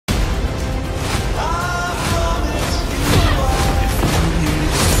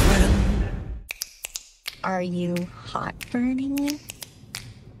Are you hot for anyone?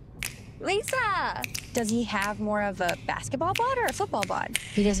 Liza! Does he have more of a basketball bod or a football bod?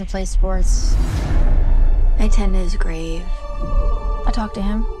 He doesn't play sports. I tend to his grave. I talk to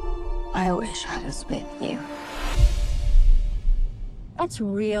him. I wish I was with you. That's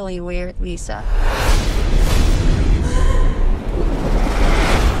really weird, Liza.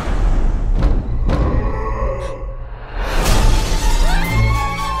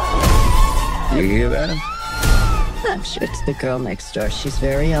 You hear that? I'm sure it's the girl next door. She's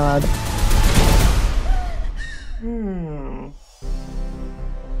very odd.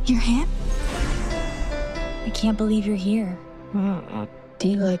 Your hand? I can't believe you're here. Do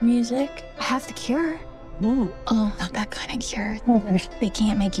you like music? I have the cure. Oh, not that kind of cure. They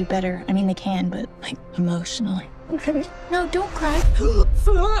can't make you better. I mean, they can, but, like, emotionally. No, don't cry.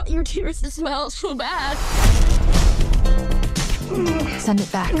 Your tears smell so bad. Send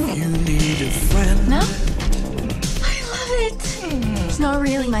it back. You need a friend. No? I love it. It's not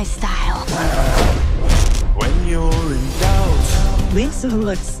really my style. When you're in doubt. Lisa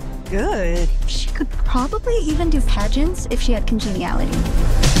looks good. She could probably even do pageants if she had congeniality.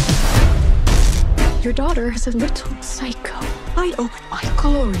 Your daughter is a little psycho. I opened my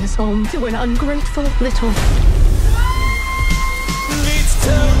glorious home to an ungrateful little...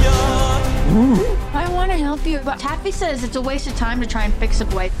 I want to help you, but Taffy says it's a waste of time to try and fix a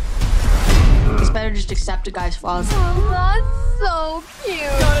boy. It's better just accept a guy's flaws. Oh, that's so cute.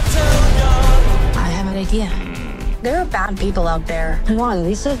 I have an idea. There are bad people out there. Come on,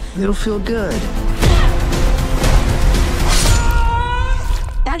 Lisa. It'll feel good.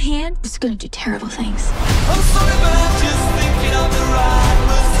 That hand is gonna do terrible things. I'm sorry, but I'm just thinking of the right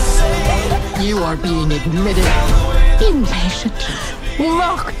words to say. You are being admitted inpatiently.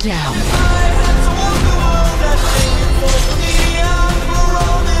 Lockdown.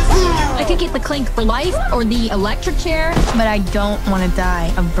 I could get the clink for life or the electric chair, but I don't want to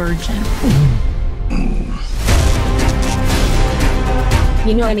die a virgin.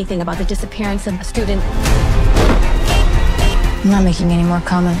 You know anything about the disappearance of a student? I'm not making any more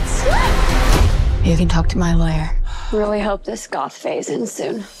comments. You can talk to my lawyer. Really hope this goth phase ends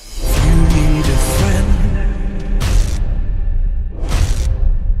soon.